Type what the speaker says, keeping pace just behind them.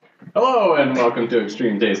Hello and welcome to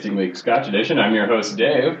Extreme Tasting Week Scotch Edition. I'm your host,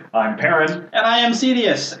 Dave. I'm Perrin. And I am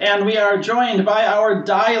Cedius, and we are joined by our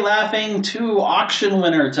Die Laughing 2 auction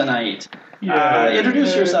winner tonight.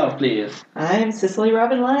 Introduce yourself, please. I'm Cicely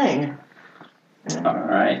Robin Lang. All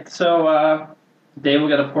right, so Dave will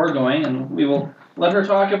get a pour going, and we will let her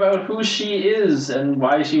talk about who she is and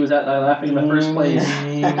why she was at Die Laughing in the first place.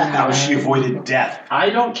 How she avoided death. I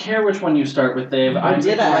don't care which one you start with, Dave. I'm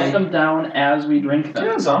going to write them down as we drink them.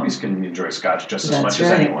 Yeah, zombies can enjoy scotch just as That's much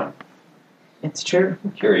as right. anyone. It's true.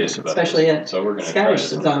 I'm curious about Especially it. a So we're gonna Scottish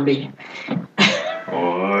try this zombie.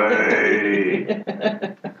 Oi.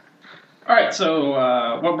 All right,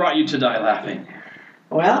 so what brought you to Die Laughing?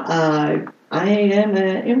 Well, I am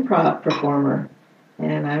an improv performer,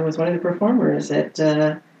 and I was one of the performers at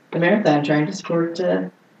the marathon trying to support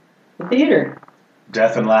the theater.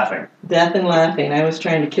 Death and laughing. Death and laughing. I was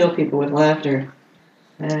trying to kill people with laughter.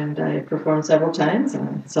 And I performed several times,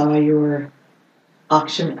 and I saw your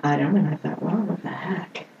auction item, and I thought, well, what the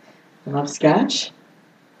heck? I love scotch.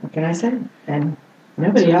 What can I say? And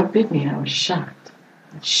nobody outbid me. I was shocked.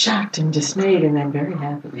 Shocked and dismayed, and I'm very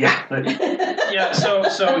happy. Yeah. Yeah, so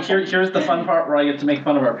here's the fun part where I get to make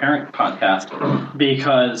fun of our parent podcast,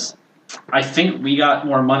 because I think we got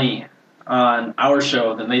more money on our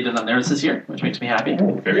show than they did on theirs this year, which makes me happy.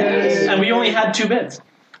 Very Yes. nice. And we only had 2 bids.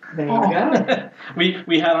 There you go.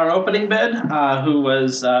 We had our opening bid, who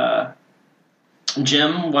was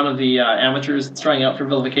Jim, one of the amateurs that's trying out for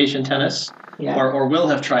Vilification Tennis, Yeah. or will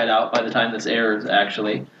have tried out by the time this airs,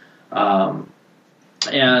 actually.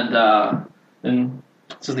 And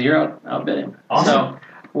so the year outbid him. Awesome.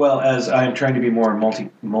 Well, as I'm trying to be more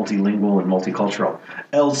multilingual and multicultural,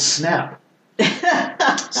 El Snap.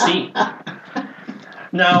 See,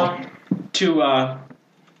 now to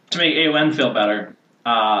make AON feel better,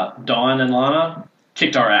 Dawn and Lana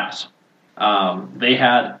kicked our ass. They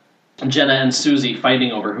had Jenna and Susie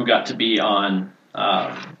fighting over who got to be on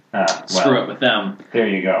Screw It with them, There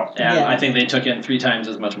you go. and Yeah. I think they took in 3 times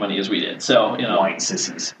as much money as we did. So White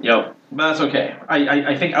sissies. but that's okay.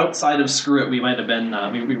 I think outside of Screw It, we might have been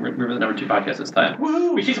we were the number 2 podcast this time.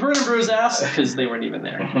 Woo! We kicked Burn and Brew's ass because they weren't even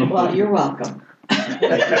there. Well, you're welcome.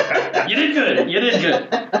 You did good. You did good.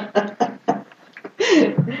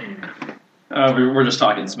 We're just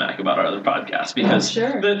talking smack about our other podcast because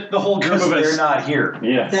sure. the whole group Because of they're us not here.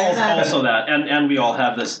 Yeah. They're not- also that, and we all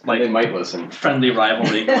have this They like might listen. friendly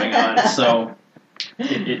rivalry going on, so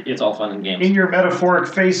it's all fun and games. In your metaphoric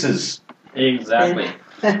faces. Exactly.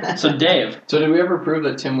 So Dave, So did we ever prove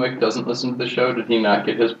that Tim Wick doesn't listen to the show? Did he not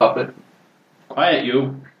get his puppet? quiet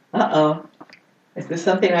you. Uh-oh. Is this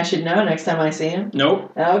something I should know next time I see him?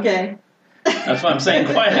 Nope. Okay. That's what I'm saying.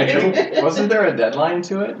 Quiet you. Actually, wasn't there a deadline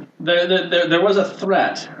to it? There was a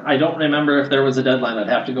threat. I don't remember if there was a deadline. I'd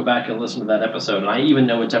have to go back and listen to that episode, and I even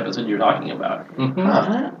know which episode you're talking about. Mm-hmm.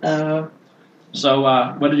 Uh-oh. So,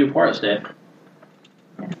 what did you pour us, Dave?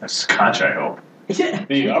 A scotch, I hope.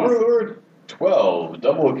 The Aberlour 12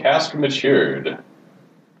 double cask matured.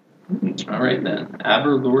 All right, then.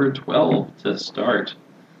 Aberlour 12 to start.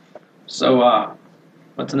 So,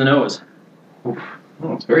 what's in the nose?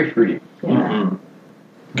 Oh, it's very fruity. Yeah. Mm-hmm.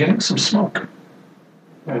 Getting some smoke.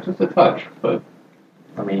 Yeah, just a touch, but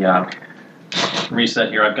Let me reset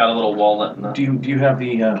here. I've got a little walnut in the... Do you have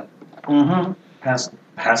the Mm-hmm.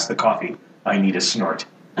 pass the coffee? I need a snort.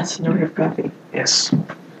 A snort of coffee. Yes.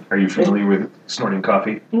 Are you familiar with snorting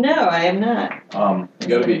coffee? No, I am not. you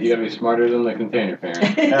gotta be smarter than the container parent.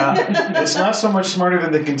 It's not so much smarter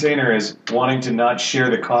than the container as wanting to not share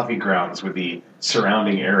the coffee grounds with the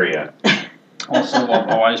surrounding area. Also,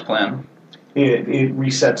 a wise plan. It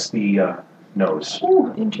resets the nose.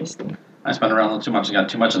 Ooh, interesting. I spent around a little too much. I got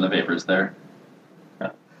too much in the vapors there.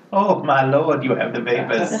 Oh my lord, you have the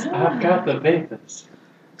vapors. I've got the vapors.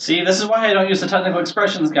 See, this is why I don't use the technical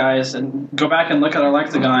expressions, guys. And go back and look at our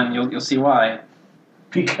lexicon. You'll see why.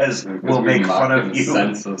 Because we'll make fun of you.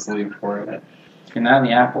 senselessly for it. Between that and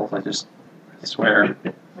the apples, I swear.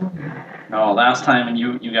 Oh, last time and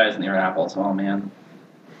you guys and your apples. Oh man.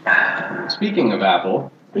 Speaking of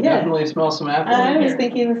apple, I Yeah. definitely smell some apple I in was here.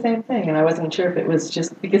 thinking the same thing, and I wasn't sure if it was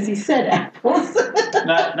just because he said apples.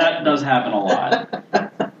 That does happen a lot.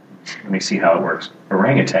 Let me see how it works.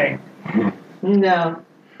 Orangutan. No.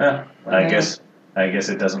 I guess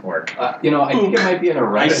it doesn't work. I think it might be an I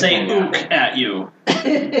orangutan. say ook apple. at you,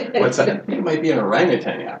 What's I that? think it might be an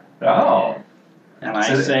orangutan apple. Oh. and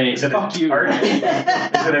I say is it fuck a you. tart? Is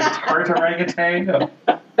it a tart orangutan?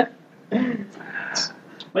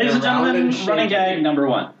 Ladies and Round gentlemen, and shaky. running gag number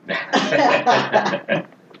 1.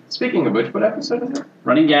 Speaking of which, what episode is it?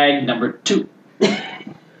 Running gag number 2.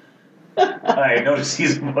 I noticed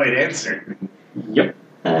he's avoid answer. Yep.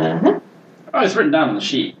 Uh-huh. Oh, it's written down on the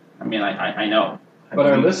sheet. I mean, I know. But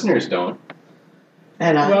our listeners don't.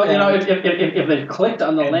 And I Well, if they've clicked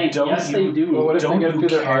on the And link, don't yes, you- they do. Well, what if Don't they go you through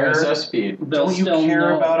their care? RSS feed? They'll Don't you still care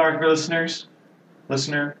know. about our listeners?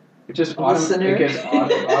 Listener? It just Listener. it gets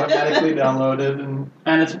automatically downloaded,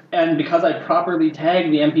 And because I properly tag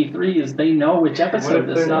the MP3s, they know which and what episode if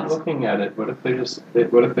this they're is. not looking at it? What if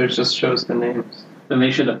there's just shows the names? Then they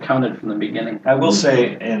should have counted from the beginning. I will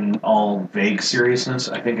say, in all vague seriousness,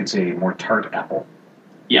 I think it's a more tart apple.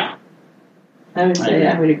 Yeah. I would say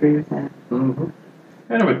I would agree with that. Mm-hmm.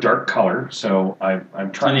 Kind of a dark color, so I'm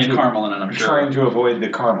Plenty trying of to caramel in it, I'm I'm sure. trying to avoid the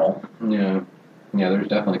caramel. Yeah, there's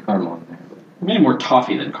definitely caramel in there. Maybe more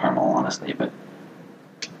toffee than caramel, honestly, but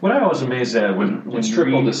What I was amazed at when It's you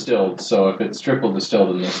triple read, distilled, so if it's triple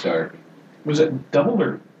distilled in this dark, was it double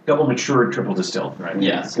matured, triple distilled, right?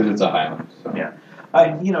 yes. because it's a Highland. So. Yeah.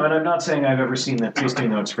 And I'm not saying I've ever seen the tasting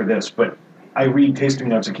notes for this, but I read tasting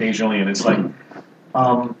notes occasionally, and it's like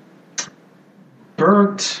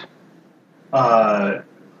burnt. God,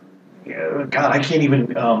 I can't even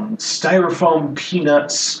styrofoam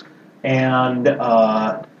peanuts and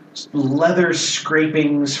leather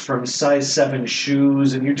scrapings from size 7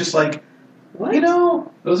 shoes, and you're just like, What?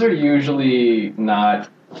 Those are usually not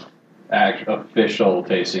official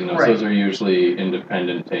tasting notes. Right. Those are usually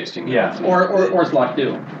independent tasting notes. Yeah. Or it's locked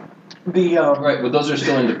do. the Right, but those are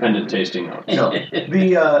still independent tasting notes. No.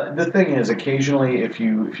 The thing is, occasionally, if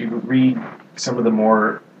you read some of the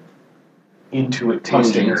more into it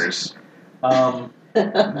tastingers,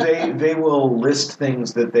 they will list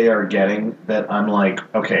things that they are getting that I'm like,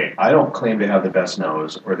 okay, I don't claim to have the best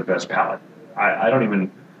nose or the best palate. I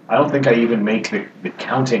don't think I even make the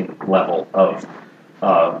counting level of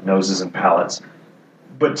noses and palates.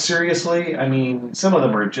 But seriously, I mean, some of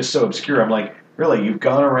them are just so obscure. I'm like, really, you've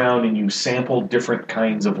gone around and you've sampled different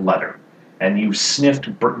kinds of leather, and you've sniffed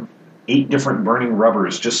 8 different burning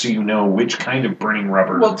rubbers just so you know which kind of burning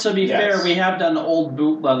rubber. Well, to be Yes. fair, we have done old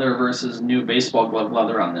boot leather versus new baseball glove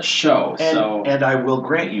leather on this show. And I will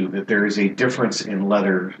grant you that there is a difference in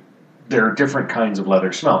leather. There are different kinds of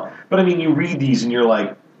leather smell. But I mean, you read these and you're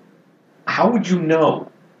like, how would you know?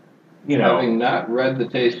 Having not read the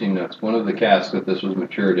tasting notes, one of the casks that this was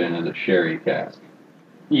matured in is a sherry cask.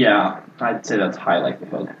 yeah, I'd say that's high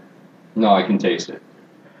likelihood. No, I can taste it.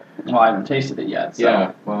 Well, I haven't tasted it yet. So.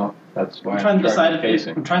 Yeah, well, that's why I'm trying to decide if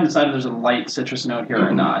tasting. I'm trying to decide if there's a light citrus note here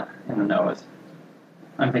or not in the nose.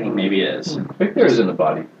 I'm thinking maybe it is. I think there is in the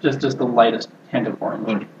body. Just the lightest hint of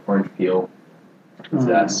orange. Orange peel,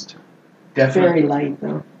 zest. Definitely, Very light,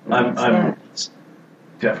 though. I'm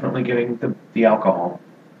definitely getting the alcohol.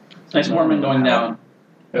 It's nice warm and going down.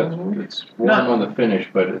 Yeah, it's warm on the finish,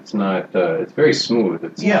 but it's not. It's very smooth.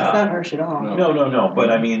 It's Yeah. It's not harsh at all. No. No. But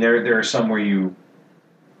I mean, there are some where you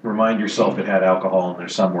remind yourself it had alcohol, and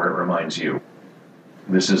there's some where it reminds you.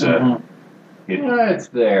 This is Mhm. It's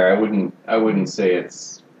there. I wouldn't say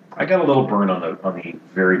it's. I got a little burn on the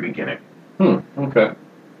very beginning. Okay.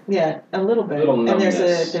 Yeah, a little bit. Little and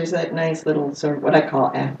numbness. there's that nice little sort of what I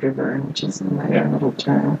call afterburn, which is my Yeah. little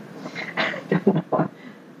term. I don't know.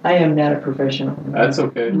 I am not a professional. That's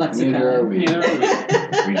okay. Lexicon. Neither are we. Neither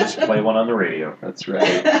are we. We just play one on the radio. That's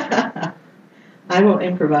right. I will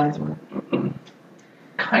improvise one.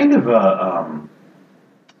 Kind of a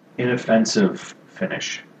inoffensive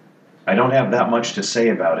finish. I don't have that much to say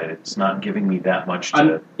about it. It's not giving me that much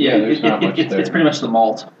to. Yeah, there's not much it's there. pretty much the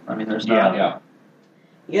malt. I mean, there's not. Yeah.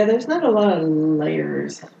 Yeah, there's not a lot of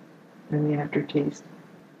layers in the aftertaste.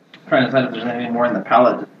 Trying to decide if there's anything more in the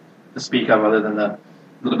palate to speak of other than the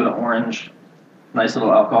little bit of orange, nice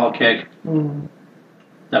little alcohol kick, Mm.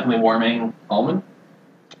 definitely warming. Almond.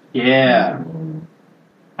 Yeah. Mm.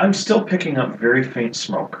 I'm still picking up very faint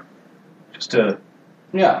smoke. Just a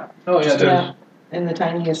Yeah. Oh yeah. Just There's, Yeah, and the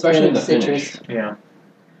tiniest Especially bit in of the citrus. yeah.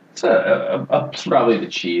 It's a it's probably the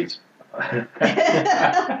cheese.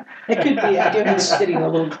 It could be. I do have it sitting a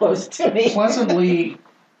little close to me. pleasantly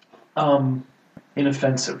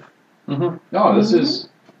inoffensive. Mm-hmm. No, this is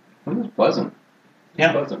pleasant.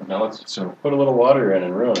 Yeah. Pleasant. Now let's So put a little water in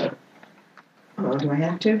and ruin it. Oh, do I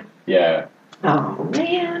have to? Yeah. Oh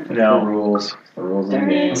man. The now, rules. The rules of the Darn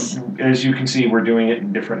game. it. as you can see, we're doing it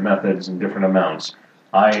in different methods and different amounts.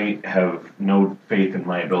 I have no faith in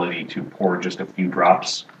my ability to pour just a few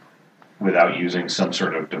drops without using some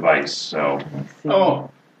sort of device. So Let's see. Oh,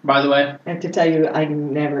 by the way, I have to tell you, I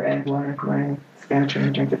never add water to my scotch when I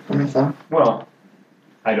drink it for myself. well,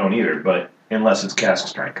 I don't either, but unless it's cask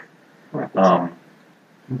strength. Right.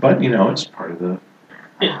 But it's part of the.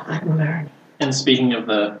 I'm learning. and speaking of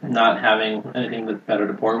the not having anything that's better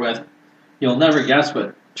to pour with, you'll never guess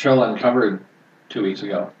what Trill uncovered 2 weeks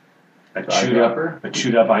ago. A chewed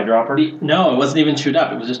up eyedropper? No, it wasn't even chewed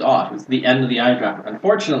up. It was just off. It was the end of the eyedropper.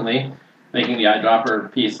 Unfortunately, making the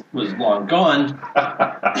eyedropper piece was long gone.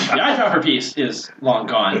 The eyedropper piece is long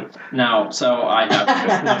gone now, so I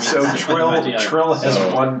have. So Trill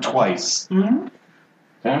has won twice. Mm-hmm.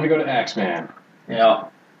 Time to go to Axeman. Yeah.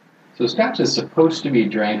 So Scotch is supposed to be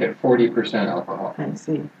drank at 40% alcohol. I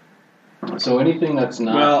see. So anything that's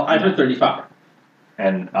not... Well, I've heard 35.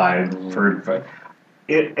 And I've heard...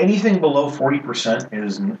 anything below 40%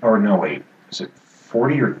 is... Or no, wait. Is it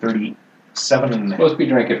 40 or 37 and... It's supposed to be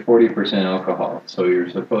drank at 40% alcohol. So you're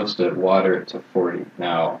supposed to water it to 40.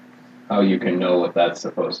 Now, how you can know what that's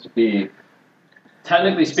supposed to be...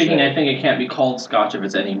 Technically speaking, I think it can't be called Scotch if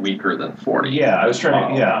it's any weaker than 40. Yeah, I was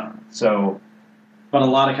trying to... Yeah, so... But a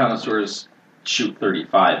lot of connoisseurs shoot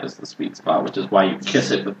 35 as the sweet spot, which is why you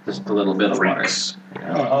kiss it with just a little bit of water.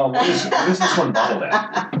 Oh, what is this one bottled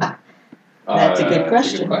at? That's a good question.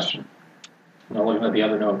 That's a good question. Now looking at the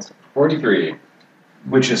other notes. 43.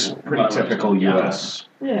 Which is pretty typical yeah. U.S.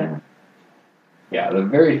 Yeah. Yeah, the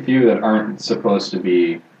very few that aren't supposed to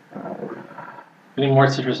be... Getting more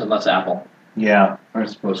citrus and less apple. Yeah. Aren't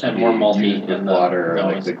supposed And to be more malty used with in the water,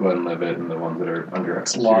 like nose. the Glenlivet and the ones that are under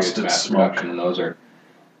It's serious lost its mass smoke. production,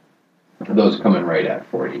 and those come in right at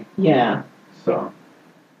 40. Yeah. So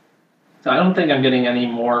So I don't think I'm getting any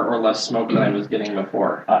more or less smoke than I was getting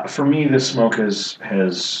before. For me, the smoke has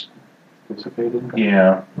dissipated.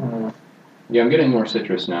 yeah. Yeah, I'm getting more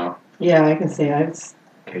citrus now. Yeah, I can see.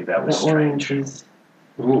 Okay, that was The orange strange. is.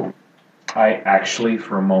 Ooh. I actually,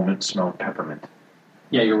 for a moment, smelled peppermint.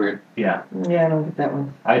 Yeah, you're weird. Yeah. Yeah, I don't get that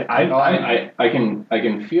one. I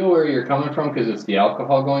can feel where you're coming from because it's the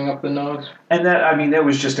alcohol going up the nose. And that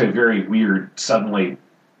was just a very weird, suddenly,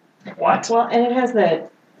 what? Well, and it has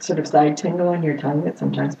that sort of side tingle on your tongue that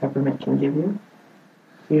sometimes peppermint can give you.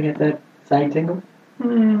 You get that side tingle?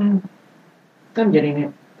 I'm getting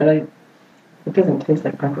it, but it doesn't taste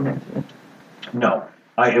like peppermint to me. No.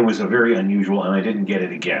 It was a very unusual, and I didn't get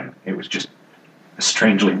it again. It was just a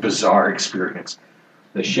strangely bizarre experience.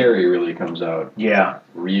 The sherry really comes out. Yeah.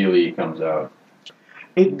 Really comes out.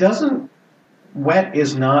 It doesn't... Wet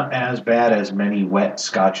is not as bad as many wet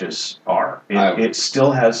scotches are. It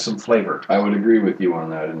still has some flavor. I would agree with you on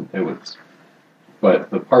that, and it was.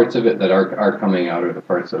 But the parts of it that are coming out are the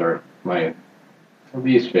parts that are my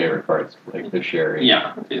least favorite parts, like the sherry.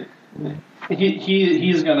 Yeah.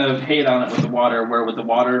 He's gonna hate on it with the water, where with the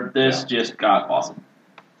water, this just got awesome.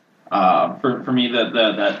 For me,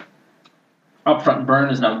 that upfront burn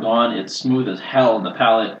is now gone. It's smooth as hell in the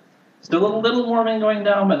palate. Still a little warming going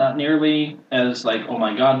down, but not nearly as like, oh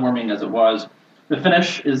my god, warming as it was. The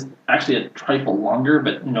finish is actually a trifle longer,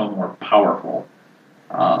 but no more powerful.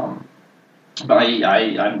 But I'm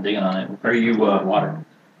digging on it. Are you water?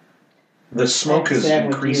 The smoke has Same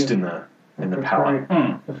with increased you. in the palate.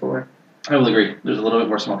 Before. I will agree. There's a little bit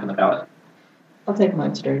more smoke in the palate. I'll take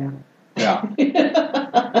mine straight out. Yeah.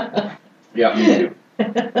 Yeah, me too.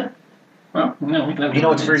 Well, no, we can have. You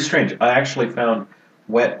know, it's very strange. I actually found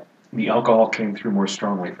wet. The alcohol came through more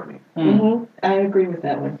strongly for me. Mm-hmm. I agree with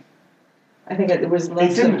that one. I think it was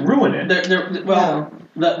less. It didn't ruin it. Well,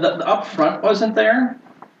 the up front wasn't there,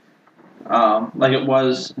 like it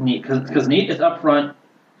was neat, because neat is up front,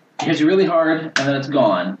 hits you really hard, and then it's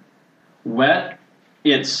gone. Wet,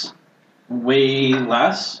 it's way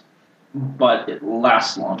less, but it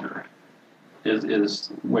lasts longer. Is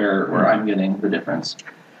where I'm getting the difference.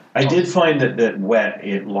 I did find that wet,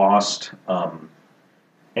 it lost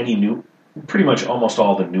pretty much almost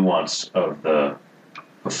all the nuance of the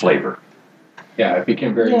flavor. Yeah, it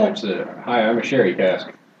became very much hi, I'm a sherry cask.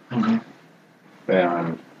 Mm-hmm.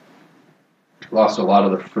 And lost a lot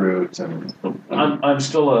of the fruits and. I'm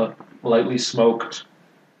still a lightly smoked,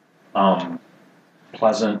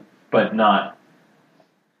 pleasant, but not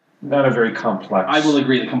a very complex. I will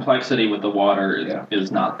agree. The complexity with the water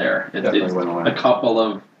is not there. It's went away. a couple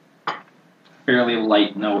of fairly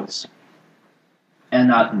light notes, and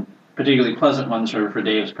not particularly pleasant ones for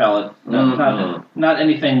Dave's palate. Not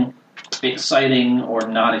anything exciting or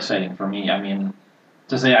not exciting for me. I mean,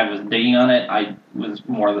 to say I was digging on it, I was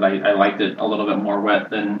more that I liked it a little bit more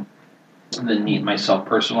wet than neat myself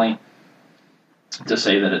personally. To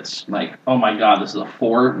say that it's like, oh my god, this is a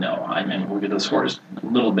 4. No, I mean we'll get the scores a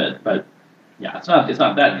little bit, but yeah, it's not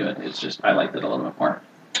that good. It's just I liked it a little bit more.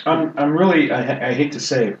 I'm really I hate to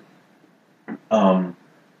say, I'm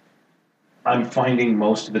finding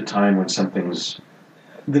most of the time when something's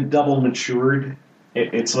the double matured,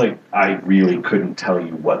 it's like I really couldn't tell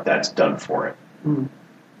you what that's done for it. Mm.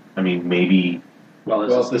 I mean, maybe. Well,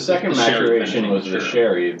 if the second maturation was the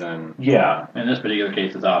sherry, then yeah. In this particular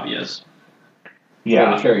case, it's obvious. Yeah.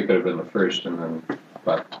 Well, the sherry could have been the first, and then,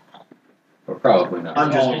 but probably not.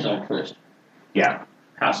 I'm just- always on first. Yeah.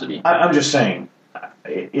 Has to be. I'm just saying,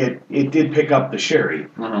 it did pick up the sherry,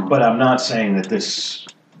 Mhm. but I'm not saying that this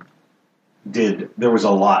there was a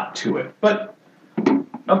lot to it. But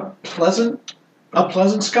a pleasant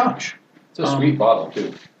scotch. It's a sweet bottle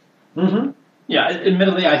too. Mm-hmm. Yeah,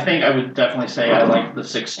 admittedly, I think I would definitely say I like the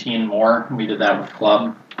 16 more. We did that with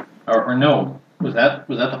Club, or no, was that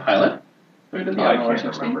the pilot? We did the I Outlaw can't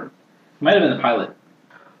 16? remember. Might have been the pilot.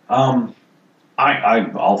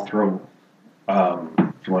 I'll throw.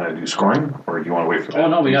 Do you want to do scoring, or do you want to wait for that? Oh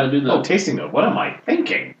no, we got to do the. Oh, tasting note. What am I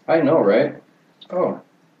thinking? I know, right? Oh,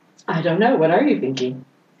 I don't know. What are you thinking?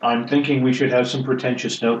 I'm thinking we should have some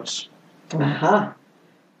pretentious notes. Aha.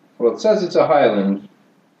 well, it says it's a Highland,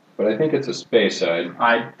 but I think it's a Speyside.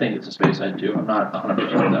 I think it's a space side too. I'm not 100%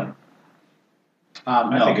 sure that.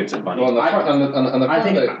 I No. think it's a bunny. Well, on the front, on the I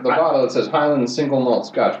front think- of the bottle, it says Highland Single Malt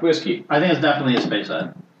Scotch Whiskey. I think it's definitely a space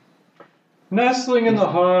side. Nestling in the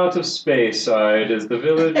heart of Speyside is the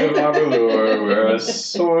village of Aberlour, where a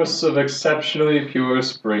source of exceptionally pure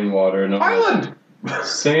spring water known Highland.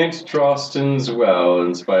 as St. Drostan's Well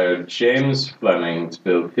inspired James Fleming to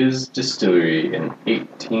build his distillery in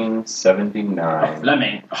 1879.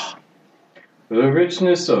 Fleming. Oh, The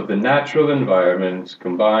richness of the natural environment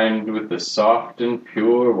combined with the soft and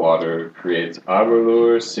pure water creates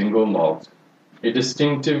Aberlour Single Malt, a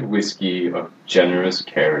distinctive whiskey of generous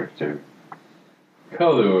character.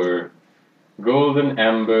 Color, golden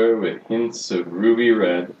amber with hints of ruby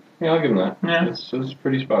red. Yeah, I'll give him that. Yeah. That's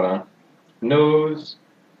pretty spot on. Nose,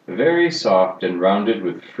 very soft and rounded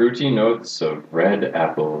with fruity notes of red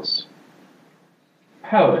apples.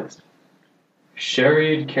 Palate,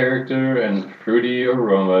 sherried character and fruity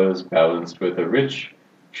aromas balanced with a rich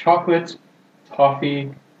chocolate,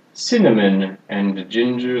 toffee, cinnamon, and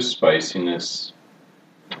ginger spiciness.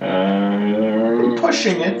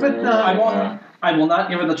 Pushing it, but not. I will not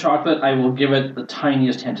give it the chocolate. I will give it the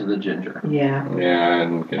tiniest hint of the ginger. Yeah. Yeah, I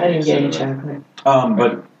didn't get I didn't get any cinnamon. chocolate.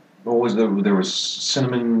 But what was there was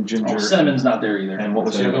cinnamon, ginger. Oh, cinnamon's not there either. And what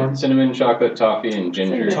was the other one? Cinnamon, chocolate, toffee, and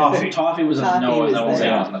ginger. Toffee. Toffee was a Toffee no, was and I won't say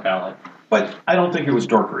there. it was on the palate. But I don't think it was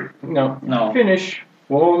dorkery. No. No. Finish.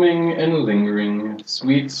 Warming and lingering,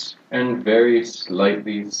 sweet and very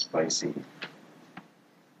slightly spicy.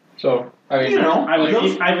 So, I mean, You know, I would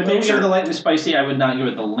those- maybe those give it are- the lightly spicy. I would not give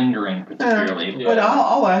it the lingering particularly. Yeah. But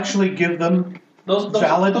I'll actually give them Those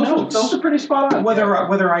valid notes. Those are pretty spot on.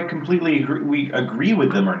 whether I completely agree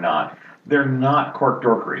with them or not. They're not cork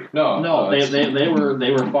dorkery. No, it's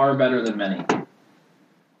they were far better than many.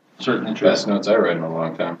 Certainly the true. best notes I read in a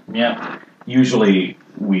long time. Yeah. Usually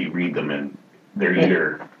we read them and they're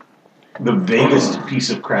either the vaguest piece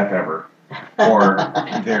of crap ever, or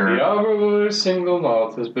The they're Aberlour single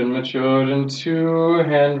malt has been matured in two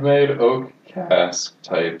handmade oak cask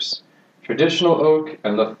types, traditional oak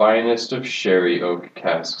and the finest of sherry oak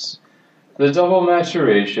casks. The double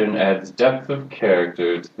maturation adds depth of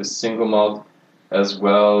character to the single malt, as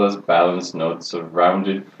well as balanced notes of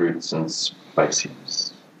rounded fruits and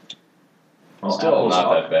spiciness. well, Still apples not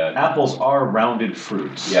are, that bad. Apples are rounded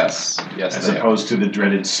fruits. Yes, As they are. opposed to the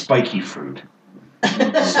dreaded spiky fruit.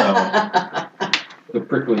 So The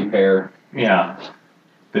prickly pear. yeah,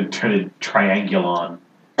 the dreaded triangulon.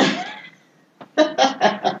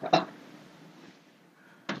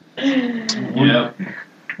 Yep.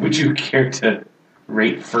 Would you care to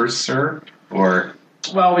rate first, sir? Or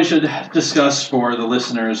Well, we should discuss for the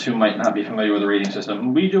listeners who might not be familiar with the rating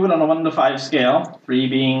system. We do it on a 1 to 5 scale, 3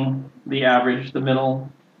 being the average, the middle,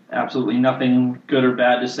 absolutely nothing good or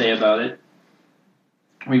bad to say about it.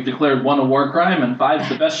 We've declared 1 a war crime and 5 is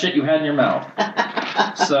the best shit you had in your mouth.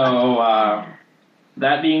 So,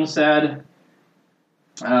 that being said,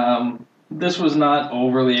 this was not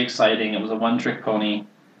overly exciting. It was a one-trick pony.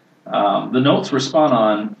 The notes were spot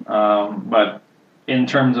on, but in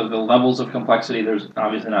terms of the levels of complexity, there's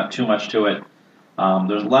obviously not too much to it.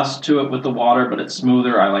 There's less to it with the water, but it's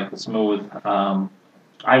smoother. I like the smooth.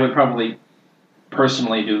 I would probably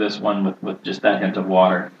personally do this one with just that hint of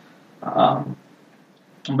water.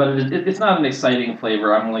 But it's not an exciting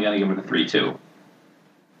flavor. I'm only going to give it a 3-2.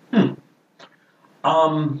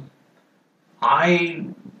 I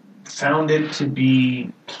found it to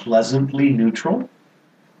be pleasantly neutral.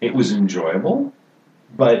 It was enjoyable,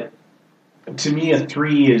 but to me, a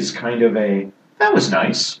 3 is kind of that was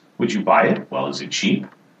nice. Would you buy it? Well, is it cheap?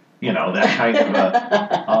 You know, that kind of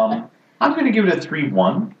a. I'm going to give it a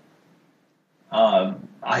 3-1.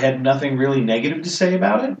 I had nothing really negative to say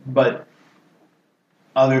about it, but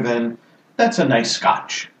other than that's a nice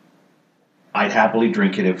scotch. I'd happily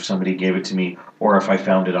drink it if somebody gave it to me, or if I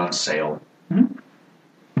found it on sale.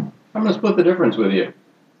 I'm going to split the difference with you.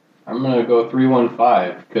 I'm going to go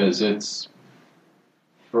 315 because it's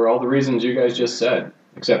for all the reasons you guys just said,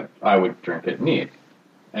 except I would drink it neat.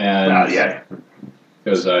 And yeah.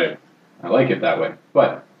 because I like it that way.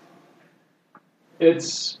 But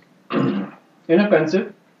it's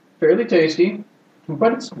inoffensive, fairly tasty,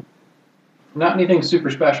 but it's not anything super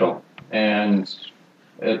special. And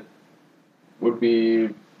it would be,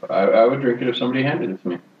 I would drink it if somebody handed it to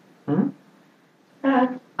me.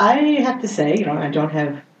 I have to say, I don't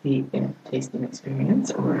have the tasting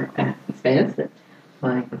experience or experience that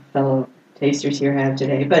my fellow tasters here have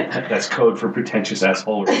today, but That's code for pretentious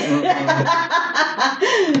asshole. but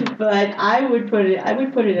I would put it at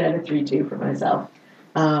a 3-2 for myself.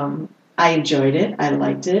 I enjoyed it. I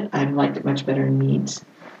liked it. I liked it much better neat.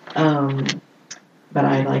 But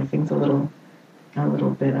I like things a little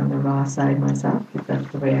bit on the raw side myself, because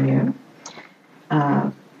that's the way I am.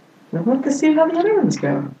 We'll have to see how the other ones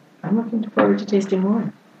go. I'm looking forward to tasting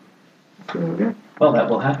more. Well, that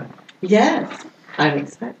will happen. Yes, I'm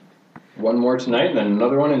excited. One more tonight and then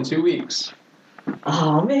another one in 2 weeks.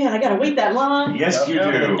 Oh man, I gotta wait that long. Yes, you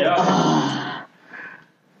do. Yep.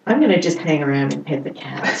 I'm gonna just hang around and pet the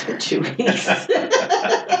cats for 2 weeks.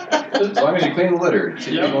 As long as you clean the litter.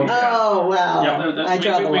 So you Yep. won't- Oh wow! Yeah, I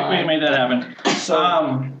draw the we line. made that happen. So,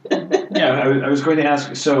 Yeah. I was going to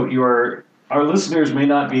ask, so our listeners may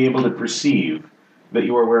not be able to perceive that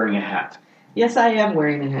you are wearing a hat. Yes, I am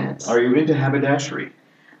wearing a hat. Are you into haberdashery?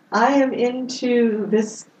 I am into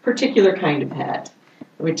this particular kind of hat,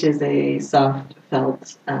 which is a soft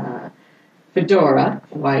felt fedora,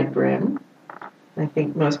 wide brim. I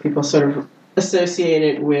think most people sort of associate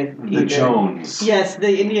it with The Jones. Yes,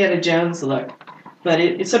 the Indiana Jones look. But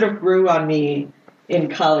it sort of grew on me in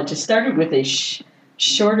college. It started with a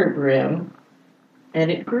shorter brim,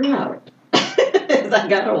 and it grew out as I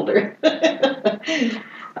got older.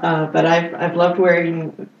 But I've loved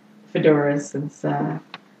wearing fedoras since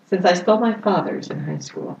I stole my father's in high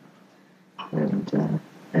school, and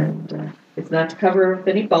it's not to cover up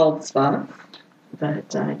any bald spots,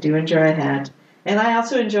 but I do enjoy a hat. And I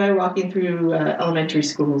also enjoy walking through elementary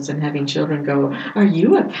schools and having children go, "Are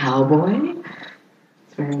you a cowboy?"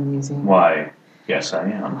 It's very amusing. Why, yes, I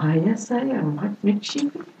am. Why, yes, I am. What makes you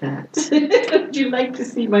think that? Would you like to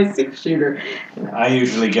see my 6-shooter? I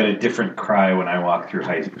usually get a different cry when I walk through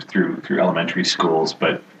through elementary schools,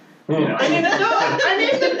 but you know. I need a dog! I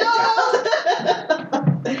need a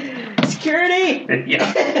dog! Security!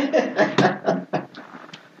 Yeah.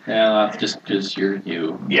 Yeah, that's just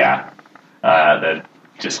you. Yeah. That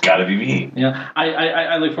just got to be me. Yeah,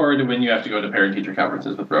 I look forward to when you have to go to parent-teacher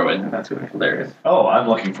conferences with Rowan. That's going to be hilarious. Oh, I'm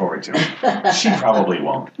looking forward to it. She probably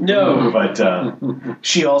won't. No. But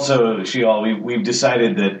we've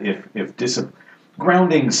decided that if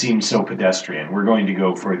grounding seems so pedestrian, we're going to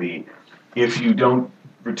go for the if you don't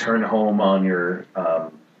return home on your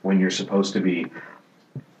when you're supposed to be,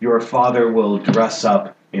 your father will dress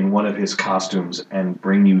up in one of his costumes and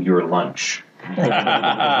bring you your lunch.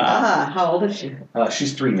 How old is she?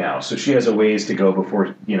 She's 3 now, so she has a ways to go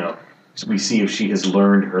before we see if she has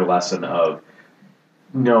learned her lesson of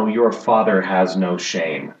no, your father has no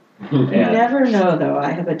shame. You never know, though.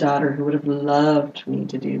 I have a daughter who would have loved me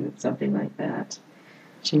to do something like that.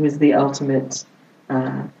 She was the ultimate,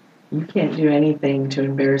 you can't do anything to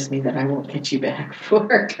embarrass me that I won't get you back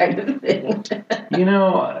for kind of thing.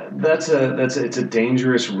 It's a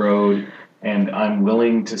dangerous road, and I'm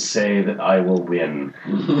willing to say that I will win.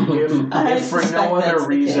 If for no other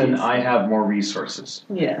reason, I have more resources.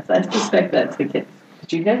 Yes, I suspect that's the case.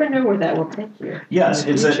 But you never know where that will take you. Yes,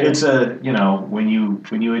 it's a when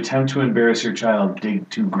you attempt to embarrass your child, dig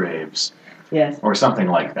 2 graves. Yes. Or something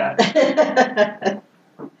like that.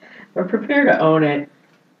 Or prepare to own it.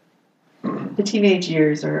 The teenage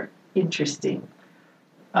years are interesting.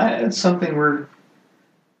 It's something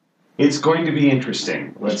it's going to be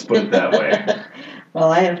interesting. Let's put it that way.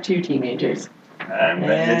 Well, I have 2 teenagers. And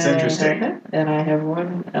it's interesting. And I have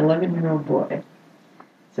one 11-year-old boy.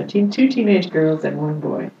 So 2 teenage girls and 1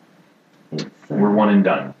 boy. We're one and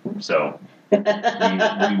done. So we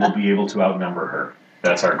will be able to outnumber her.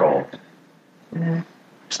 That's our goal. Yep,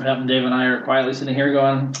 and Dave and I are quietly sitting here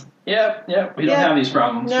going, Yep, we don't have these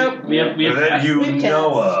problems. Nope. We have that cats. you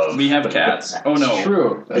know of. We have cats. Oh no. That's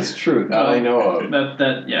true. That's true. That I know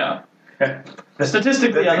of. Yeah.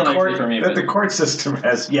 Statistically, unlikely for me. That the court system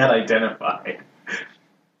has yet identified.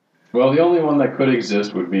 Well, the only one that could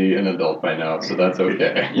exist would be an adult by now, so that's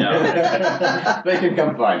okay. Yeah. They can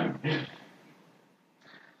come find me.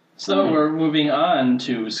 So we're moving on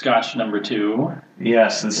to Scotch number 2.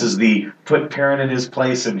 Yes, this is the put parent in his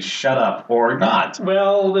place and shut up or not.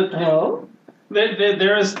 Well, Oh?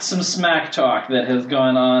 There is some smack talk that has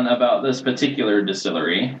gone on about this particular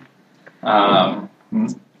distillery.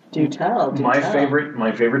 Do tell. My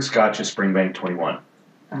favorite Scotch is Springbank 21.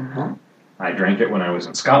 Uh-huh. I drank it when I was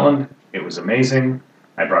in Scotland. It was amazing.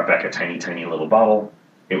 I brought back a tiny, tiny little bottle.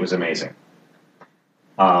 It was amazing.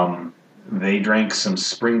 They drank some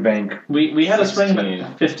Springbank. We had a 16.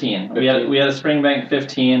 Springbank 15. We had a Springbank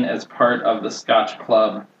 15 as part of the Scotch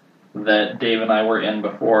Club that Dave and I were in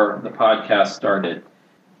before the podcast started,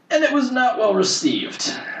 and it was not well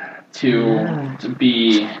received. To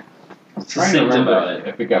be Trying to succinct remember about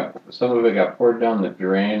it. if some of it got poured down the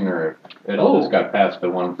drain or if it all just got passed to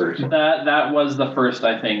one person. That was the first,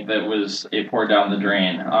 I think, that was a pour down the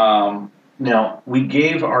drain. Now, we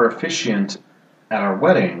gave our officiant at our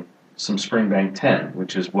wedding some Springbank 10,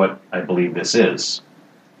 which is what I believe this is.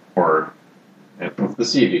 Or, It's the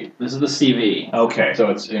CV. This is the CV. okay, So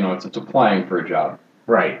it's applying for a job.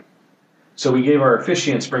 right. So we gave our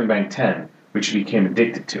officiant Springbank 10, which he became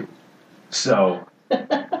addicted to. So,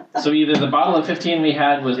 So either the bottle of 15 we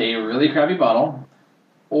had was a really crappy bottle,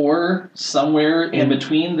 or somewhere in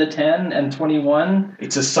between the 10 and 21,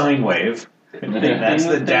 it's a sine wave. That's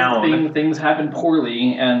the down. Things happen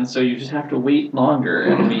poorly, and so you just have to wait longer.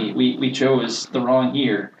 And we chose the wrong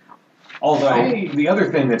year. Although, the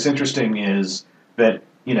other thing that's interesting is that,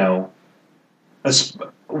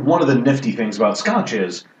 one of the nifty things about Scotch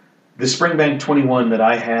is the Springbank 21 that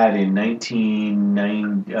I had in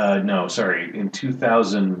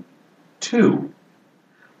 2002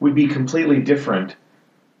 would be completely different,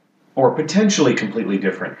 or potentially completely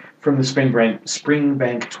different, from the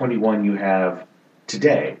Springbank 21 you have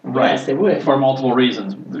today. Yes, it would. For multiple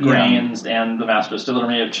reasons. The grains and the master distiller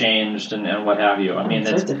may have changed and what have you. I mean,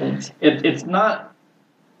 All sorts of things. it's not...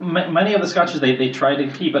 Many of the scotches, they try to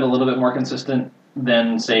keep it a little bit more consistent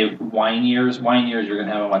than, say, wine years. Wine years, you're going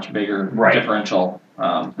to have a much bigger differential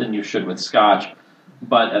than you should with scotch.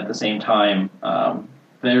 But at the same time,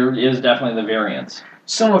 there is definitely the variance.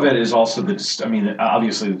 Some of it is also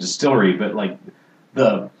obviously the distillery, but like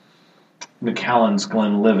the Macallan's,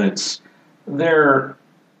 Glenlivet's, they're,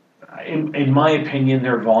 in my opinion,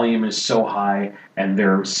 their volume is so high and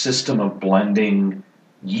their system of blending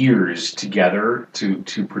years together to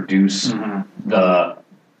produce the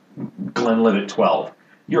Glenlivet 12.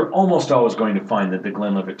 You're almost always going to find that the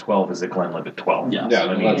Glenlivet 12 is a Glenlivet 12. Yeah.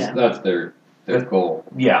 That's their goal.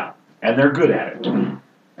 Yeah, and they're good at it. And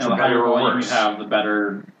the higher volume you have, the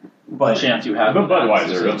better chance you have. But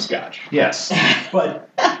Budweiser of Scotch. Yes, but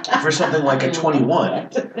for something like a 21,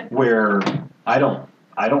 where I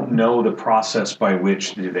don't know the process by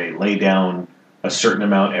which do they lay down a certain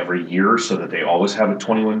amount every year so that they always have a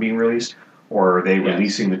 21 being released, or are they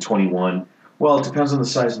releasing the 21? Well, it depends on the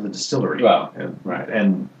size of the distillery. Well,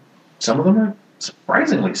 and some of them are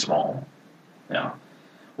surprisingly small. Yeah.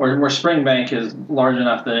 Where Springbank is large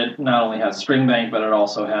enough that it not only has Springbank, but it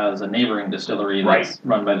also has a neighboring distillery that's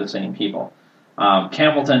run by the same people.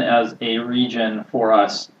 Campbellton, as a region for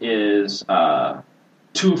us, is 2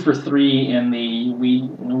 for 3 in the We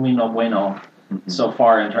No Bueno so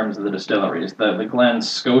far in terms of the distilleries. The Glen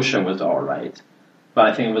Scotia was all right, but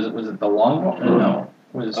I think was it the Longrow? No,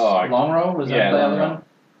 Longrow was that the other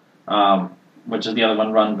one? Which is the other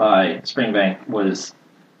one run by Springbank.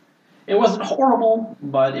 It wasn't horrible,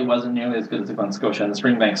 but it wasn't nearly as good as the Glen Scotia. And the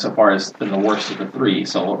Springbank so far has been the worst of the three.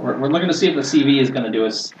 So we're looking to see if the CV is going to do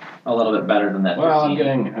us a little bit better than that. Well,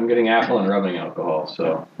 15. I'm getting apple and rubbing alcohol,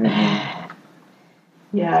 so. Yeah,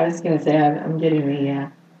 I was going to say I'm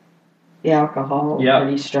getting the alcohol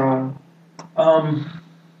pretty strong.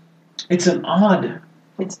 It's an odd.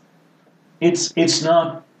 It's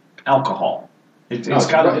not alcohol. It's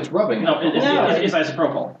rubbing. No, alcohol. it's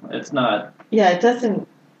isopropyl. It's not. Yeah, it doesn't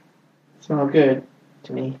smell good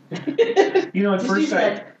to me. At first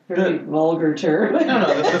very vulgar term. No.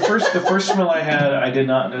 The first smell I had, I did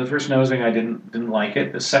not. The first nosing, I didn't like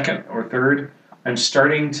it. The second or third, I'm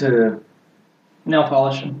starting to Nail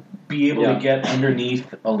polish. be able to get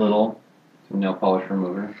underneath a little. Some nail polish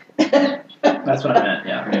remover. That's what I meant.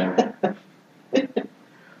 Yeah.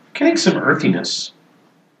 Getting some earthiness.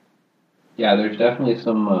 Yeah, there's definitely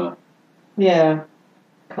some. Yeah,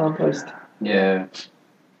 compost. Yeah.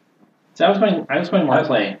 So I was going more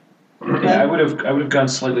clay. Yeah, I would have gone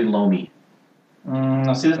slightly loamy.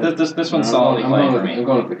 No, see this one's solidly clay for me. I'm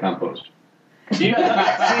going with the compost. You've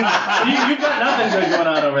got nothing good going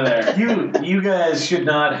on over there. You guys should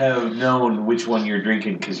not have known which one you're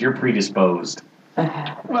drinking because you're predisposed.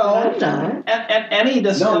 Well, I'm not. at any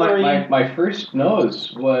distillery. No, my first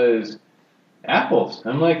nose was apples.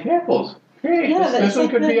 I'm like, apples. Great, Yeah, this one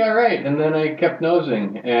could be all right. And then I kept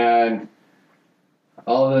nosing, and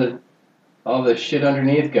all the all the shit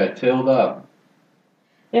underneath got tilled up.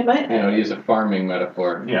 Yeah, Use a farming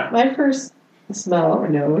metaphor. Yeah. my first smell or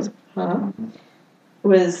nose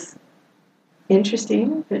was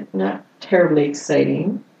interesting, but not terribly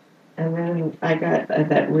exciting. And then I got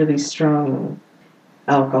that really strong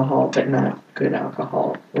alcohol, but not good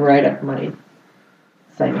alcohol, right up my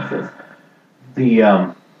sinuses.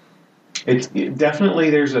 It's definitely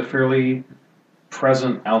there's a fairly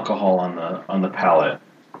present alcohol on the palate.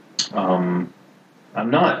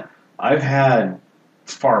 I've had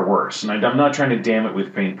far worse, and I'm not trying to damn it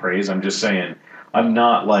with faint praise. I'm just saying I'm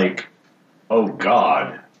not like, oh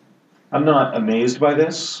God, I'm not amazed by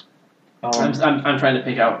this. I'm trying to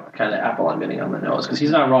pick out what kind of apple I'm getting on the nose because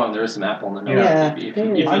he's not wrong. There is some apple on the nose. Yeah. If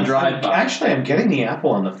you drive by. Actually, I'm getting the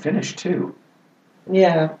apple on the finish too,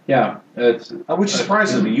 Yeah. Yeah, which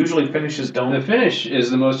surprises me. Usually finishes don't. the finish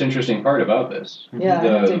is the most interesting part about this. Yeah,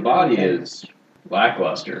 I The think body okay. is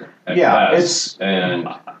lackluster at Yeah, best, and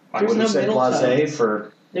I There's would no have said middle blasé tones.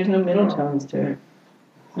 for. There's no middle tones to it.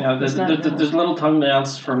 Yeah, there's It's not there's little tongue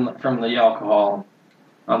downs from the alcohol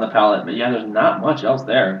on the palate, but yeah, there's not much else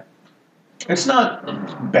there. It's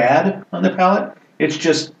not bad on the palate. It's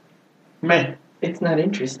just meh. It's not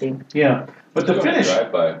interesting. Yeah, but the Go ahead, finish,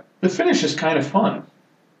 drive by. the finish is kind of fun.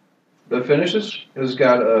 The finish has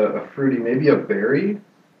got a fruity, maybe a berry.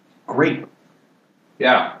 Grape.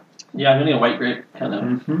 Yeah, Yeah, I'm getting a white grape kind of.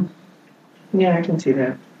 Mm-hmm. Yeah, I can see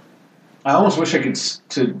that. I almost wish I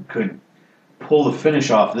could pull the finish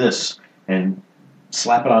off this and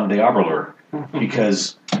slap it on Diabolur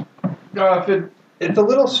because it's a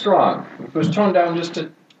little strong. If it was toned down just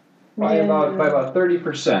to by Yeah. about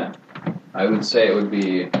 30%, I would say it would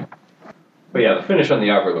be. But yeah, the finish on the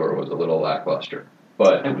Aberlour was a little lackluster.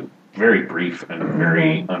 But it was very brief and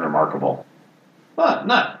very unremarkable. But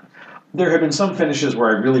not. There have been some finishes where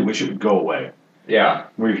I really wish it would go away. yeah,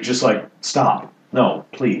 Where you're just like, stop, no,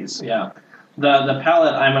 please. Yeah, the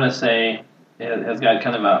palate I'm gonna say has got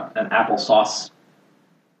kind of an applesauce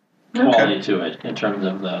quality to it in terms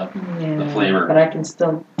of the flavor. But I can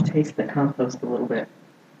still taste the compost a little bit.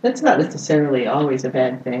 That's not necessarily always a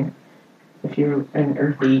bad thing if you're an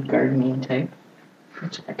earthy gardening type,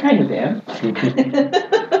 which I kind of am.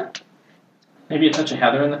 Maybe a touch of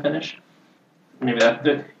heather in the finish. Maybe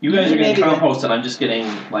that you guys are getting Maybe compost, and I'm just getting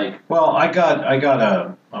like Well, I got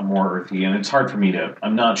a more earthy, and it's hard for me to.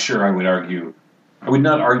 I'm not sure I would argue. I would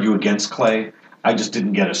not argue against clay. I just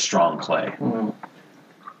didn't get a strong clay.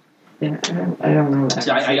 Yeah, I don't know. See,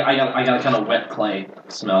 I got a kind of wet clay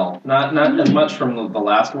smell. Not as much from the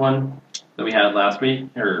last one that we had last week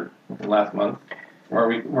or last month,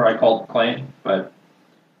 where I called clay, but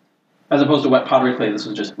as opposed to wet pottery clay, this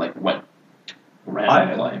was just like wet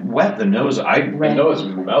random clay. Wet the nose. the nose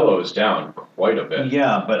mellows down quite a bit.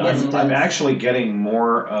 Yeah, but Yes, it I'm does. actually getting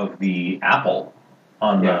more of the apple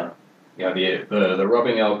on Yeah. Yeah, the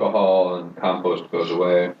rubbing alcohol and compost goes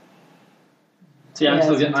away. See, I'm Yeah,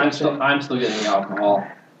 still it's getting I'm still getting the alcohol.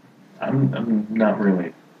 the. I'm not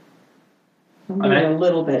really. I'm getting a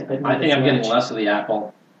little bit, but not I think as I'm getting much. less of the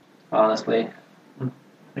apple, honestly.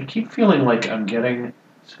 I keep feeling like I'm getting.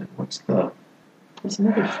 What's the? There's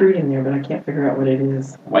another fruit in there, but I can't figure out what it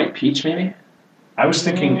is. White peach, maybe. I was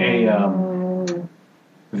thinking a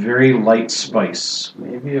very light spice.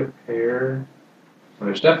 Maybe a pear. Well,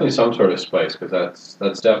 there's definitely some sort of spice because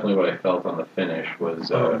that's definitely what I felt on the finish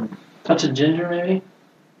was. Touch of ginger, maybe.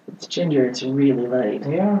 It's ginger. It's really light.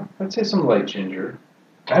 Yeah, I'd say some light ginger.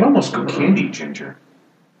 I'd almost go candied ginger.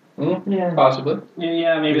 Yeah. Possibly.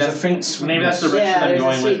 Yeah, maybe There's that's a faint maybe that's the direction Yeah, I'm there's a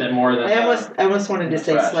going with sweet- it more than. I almost wanted to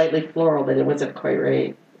say fresh. slightly floral, but it wasn't quite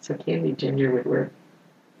right. So candied ginger would work.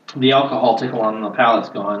 The alcohol tickle on the palate's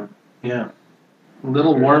gone. Yeah. A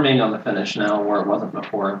little warming on the finish now, where it wasn't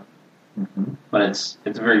before, Mm-hmm. but it's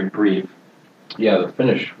very brief. Yeah, the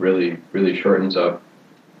finish really shortens up.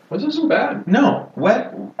 This isn't bad. No,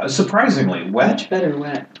 wet. Surprisingly wet, Much better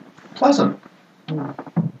wet. pleasant. And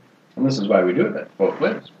this is why we do it both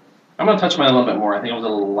ways. I'm gonna touch mine a little bit more. I think it was a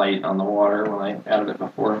little light on the water when I added it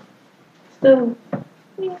before. So,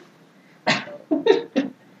 yeah. Is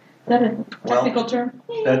that a Well, technical term?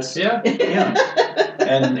 That's Yeah. yeah,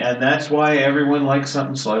 and that's why everyone likes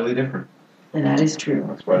something slightly different. And that is true.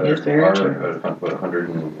 That's why It there is very are true.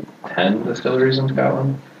 110 distilleries in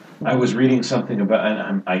Scotland. I was reading something about,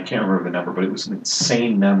 and I can't remember the number, but it was an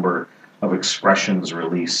insane number of expressions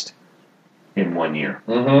released in 1 year.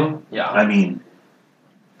 Mm-hmm. Yeah. I mean,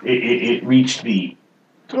 it reached the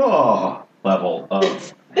level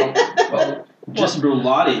of. Well, just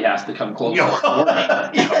Brulati has to come close. Well,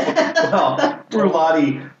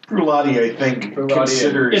 Brulati, I think, Brulati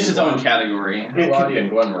considers It's its own category. Brulati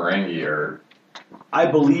and Glenmorangie are I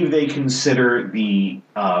believe they consider the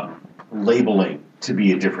labeling to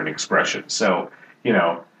be a different expression. So,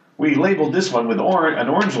 we labeled this one with an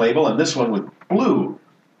orange label and this one with blue.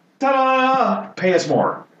 Ta-da! Pay us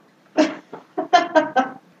more.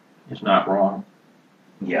 He's not wrong.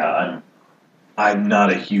 Yeah, I'm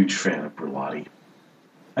not a huge fan of Brulati.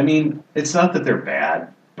 I mean, it's not that they're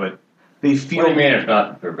bad, but they feel. What do you mean it's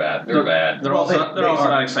not that they're bad? They're bad. They're also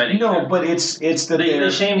not exciting. No, either. but it's that They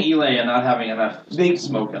shame Elay and not having enough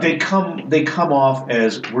smoke. they come off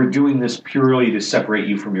as we're doing this purely to separate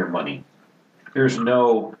you from your money. There's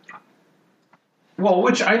no. Well,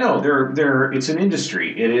 which I know it's an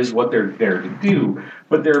industry. It is what they're there to do.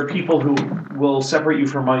 But there are people who will separate you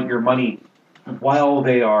from your money while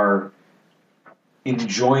they are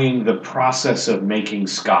enjoying the process of making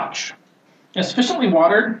scotch. Yeah, sufficiently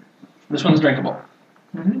watered. This one's drinkable.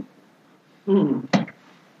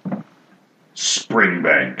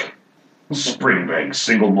 Springbank. Springbank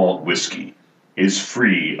single malt whiskey is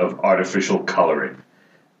free of artificial coloring.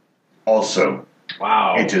 Also,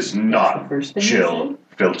 Wow. it is That's the not first thing chill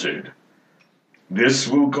filtered. This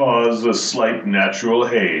will cause a slight natural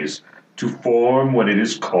haze to form when it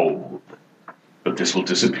is cold, but this will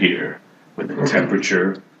disappear when the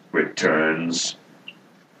temperature returns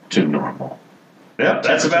to normal. Yep,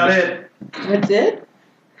 that's about it. That's it?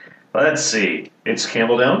 Let's see. It's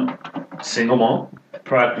Campbelldown, single malt,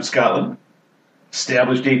 product of Scotland,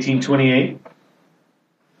 established 1828.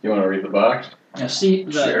 You want to read the box? Yeah, see,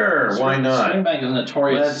 Sure, why not? Springbank is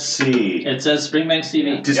notorious. Let's see. It says Springbank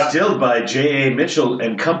CV. Distilled by J.A. Mitchell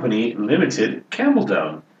and Company Limited,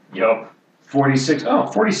 Campbelldown. Yup.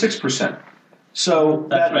 46%. So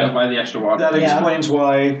That's why the extra water. that Yeah. explains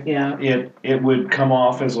why Yeah. it would come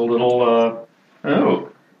off as a little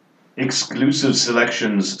exclusive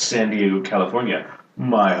selections, San Diego, California,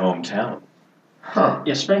 my hometown. Huh.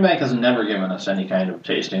 Yeah, Springbank has never given us any kind of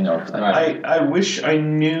tasting or thing. Right. I wish I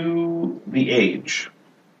knew the age.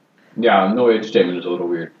 Yeah, no age statement is a little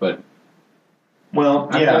weird, but Well,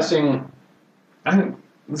 I'm yeah. guessing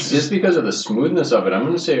just because of the smoothness of it, I'm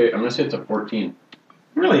gonna say it's a 14.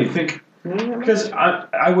 Really think because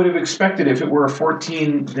I would have expected if it were a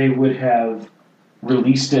 14, they would have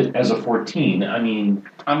released it as a 14. I mean,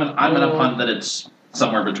 I'm gonna punt that it's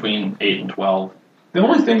somewhere between 8 and 12. the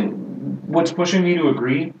only thing, what's pushing me to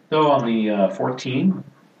agree though on the 14,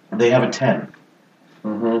 they have a 10,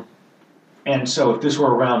 Mm-hmm. and so if this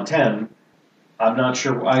were around 10, I'm not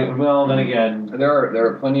sure. Then again, There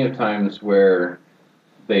are plenty of times where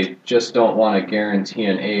they just don't want to guarantee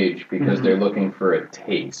an age because Mhm. they're looking for a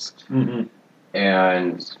taste, mhm.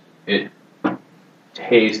 and it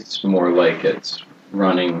tastes more like it's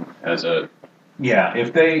running as a. Yeah,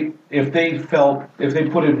 if they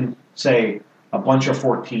put in, say, a bunch of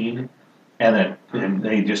 14, and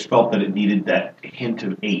they just felt that it needed that hint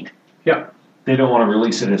of 8. Yeah. They don't want to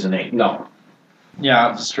release it as an 8. No. Yeah,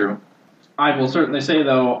 that's true. I will certainly say,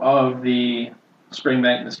 though, of the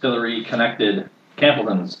Springbank Distillery connected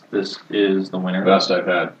Campbelltons, this is the winner. Best I've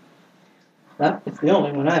had. It's the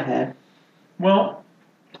only one I've had. Well,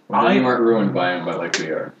 Well, you weren't ruined by them, but like we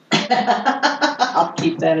are. I'll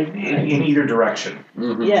keep that in in mind. either direction.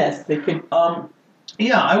 Mm-hmm. Yes, they could.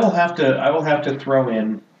 Yeah, I will have to throw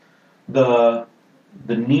in the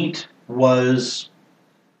neat was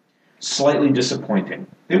slightly disappointing.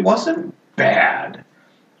 It wasn't bad.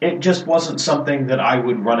 It just wasn't something that I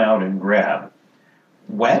would run out and grab.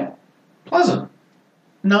 Wet, pleasant.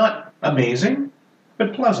 Not amazing,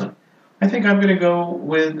 but pleasant. I think I'm going to go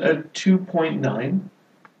with a 2.9.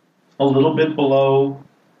 A little bit below,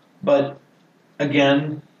 but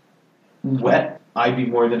again, wet. I'd be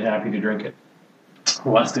more than happy to drink it. Who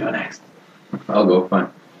wants to go next? I'll go, fine.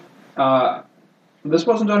 This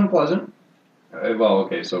wasn't unpleasant. Well,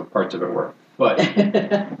 okay, so parts of it were. But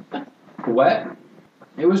wet,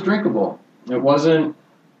 it was drinkable. It wasn't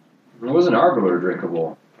arbiter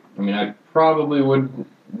drinkable. I mean, I probably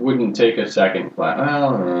wouldn't take a second glass.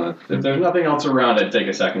 Well, if there's nothing else around, I'd take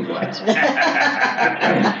a second glass.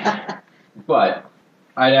 But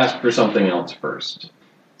I'd ask for something else first.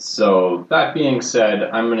 So that being said,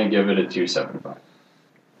 I'm going to give it a 2.75.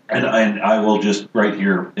 And I will just right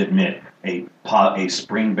here admit a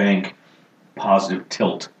Springbank positive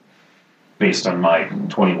tilt based on my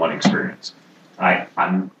 21 experience. I'll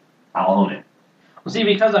own it. Well, see,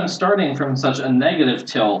 because I'm starting from such a negative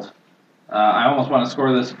tilt, I almost want to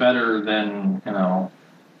score this better than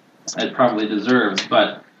it probably deserves.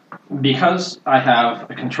 But because I have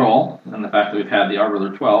a control, and the fact that we've had the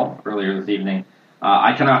Arbor 12 earlier this evening,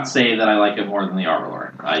 I cannot say that I like it more than the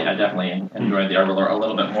Arbor. I definitely enjoyed the Arbor a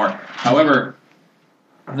little bit more. However,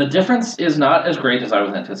 the difference is not as great as I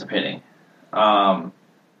was anticipating. I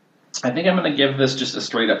think I'm going to give this just a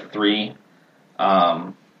straight up 3.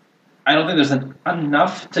 I don't think there's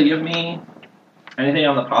enough to give me anything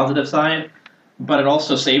on the positive side, but it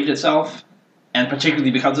also saved itself, and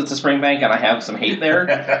particularly because it's a Springbank and I have some hate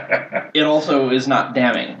there, it also is not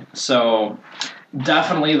damning. So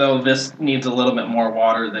definitely, though, this needs a little bit more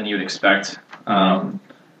water than you'd expect.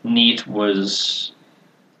 Neat was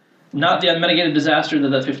not the unmitigated disaster that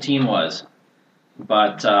the 15 was,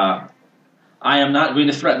 but I am not going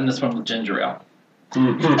to threaten this one with ginger ale.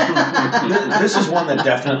 This is one that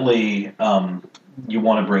definitely you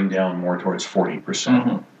want to bring down more towards 40%.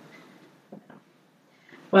 Mm-hmm.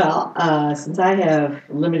 Well, since I have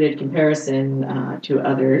limited comparison to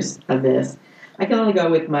others of this, I can only go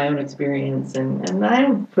with my own experience, and I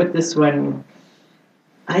would put this one,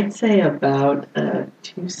 I'd say about a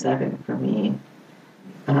 2.7 for me.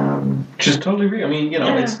 Which is totally real. I mean,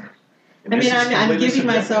 it's... I'm giving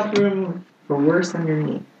myself room for worse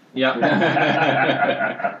underneath.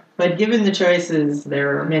 Yeah. But given the choices,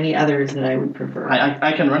 there are many others that I would prefer.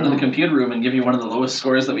 I can run to the computer room and give you one of the lowest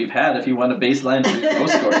scores that we've had if you want a baseline for your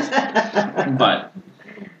lowest scores. But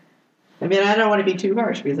I mean, I don't want to be too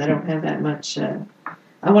harsh because I don't have that much. I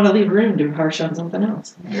want to leave room to be harsh on something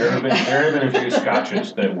else. There have been a few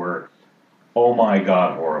scotches that were, oh my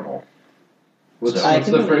god, horrible. What's I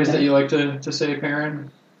the can phrase believe that you like to say,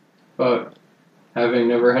 Perrin? About having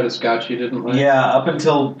never had a scotch you didn't like? Yeah, up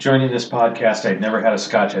until joining this podcast, I'd never had a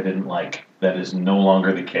scotch I didn't like. That is no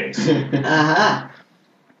longer the case.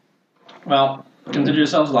 well, consider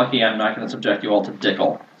yourselves lucky. I'm not going to subject you all to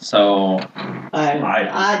Dickel. So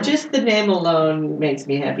just the name alone makes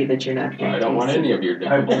me happy that you're not here. I don't want any of your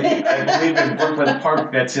I believe in Brooklyn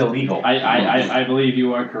Park that's illegal. I believe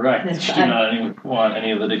you are correct. You do not want any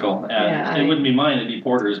of the Dickel. And it wouldn't be mine, it'd be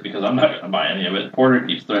Porter's because I'm not going to buy any of it. Porter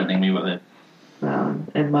keeps threatening me with it.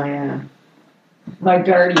 And my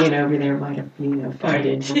guardian over there might have been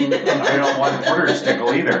offended. I don't want Porter's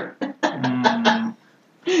Dickel either.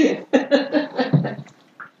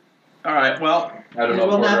 All right, well... I don't know,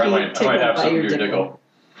 Porter. I might have some of your Dickel.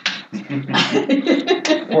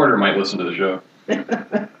 Porter might listen to the show.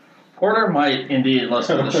 Porter might indeed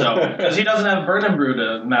listen to the show because he doesn't have Burn and Brew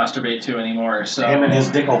to masturbate to anymore. So him and his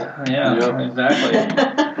Dickel. Yeah, exactly.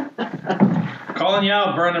 Calling you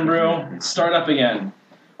out, Burn and Brew. Start up again.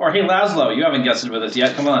 Or hey, Laszlo, you haven't guessed it with us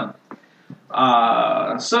yet. Come on.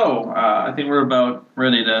 I think we're about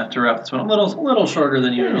ready to wrap this one. A little shorter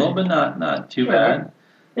than usual, but not too bad.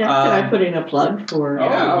 Yeah, can I put in a plug for...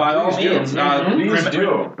 by all means. Please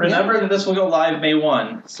do. Remember that this will go live May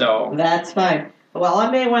 1, so... That's fine. Well,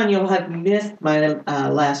 on May 1, you'll have missed my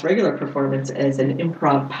last regular performance as an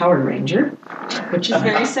improv Power Ranger, which is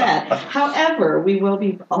very sad. However, we will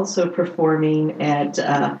be also performing at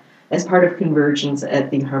as part of Convergence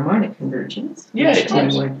at the Harmonic Convergence, which Tim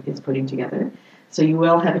is putting together. So you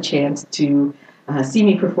will have a chance to see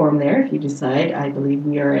me perform there if you decide. I believe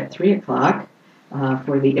we are at 3 o'clock.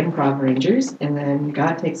 For the Improv Rangers, and then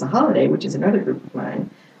God Takes a Holiday, which is another group of mine,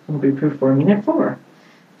 will be performing at 4.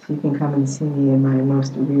 So you can come and see me in my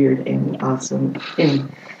most weird and awesome,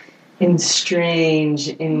 in strange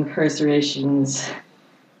incarcerations,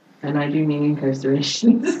 and I do mean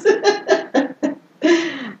incarcerations.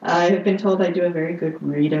 I have been told I do a very good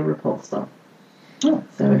Rita Repulsa. So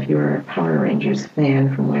if you're a Power Rangers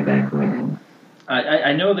fan from way back when...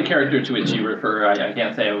 I know the character to which you refer. I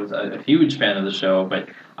can't say I was a huge fan of the show, but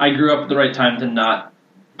I grew up at the right time to not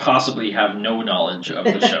possibly have no knowledge of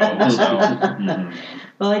the show. So.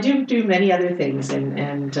 Well, I do many other things,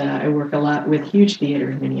 and I work a lot with Huge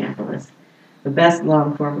Theater in Minneapolis, the best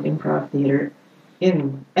long-form improv theater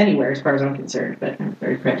in anywhere as far as I'm concerned, but I'm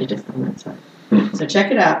very prejudiced on that side. So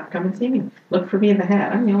check it out. Come and see me. Look for me in the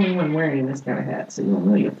hat. I'm the only one wearing this kind of hat, so you'll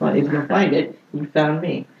know if you'll find it, you found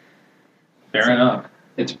me. Fair enough.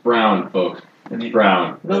 It's brown, folks. It's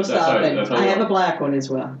brown. Most often. I have a black one as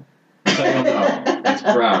well. It's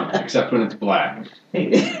brown, except when it's black.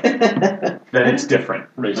 Then it's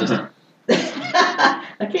different. Racist.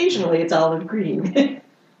 Occasionally it's olive green.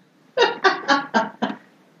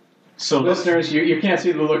 So listeners, you can't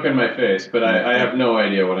see the look on my face, but I have no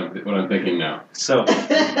idea what I'm thinking now. So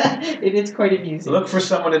it is quite amusing. Look for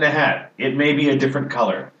someone in a hat. It may be a different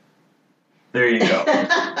color. There you go.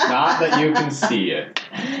 Not that you can see it.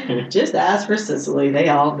 Just ask for Sicily. They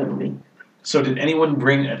all know me. So did anyone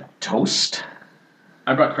bring a toast?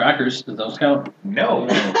 I brought crackers. Does those count? No.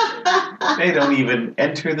 They don't even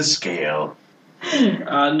enter the scale.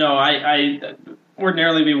 No, I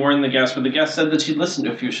ordinarily be warning the guest, but the guest said that she'd listened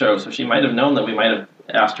to a few shows, so she might have known that we might have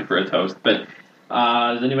asked her for a toast. But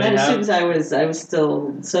Does anybody That have? assumes I was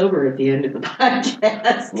still sober at the end of the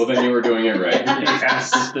podcast. Well, then you were doing it right.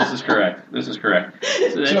 Yes, this is correct. This is correct.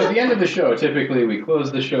 So at the end of the show, typically we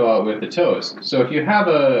close the show out with a toast. So if you have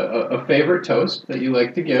a favorite toast that you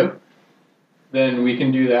like to give, then we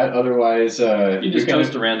can do that. Otherwise, you just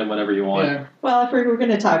toast a random whatever you want. Yeah. Well, if we're going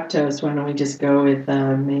to talk toast, why don't we just go with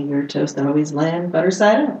may your toast always land butter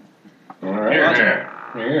side up? All right. Here.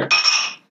 Here.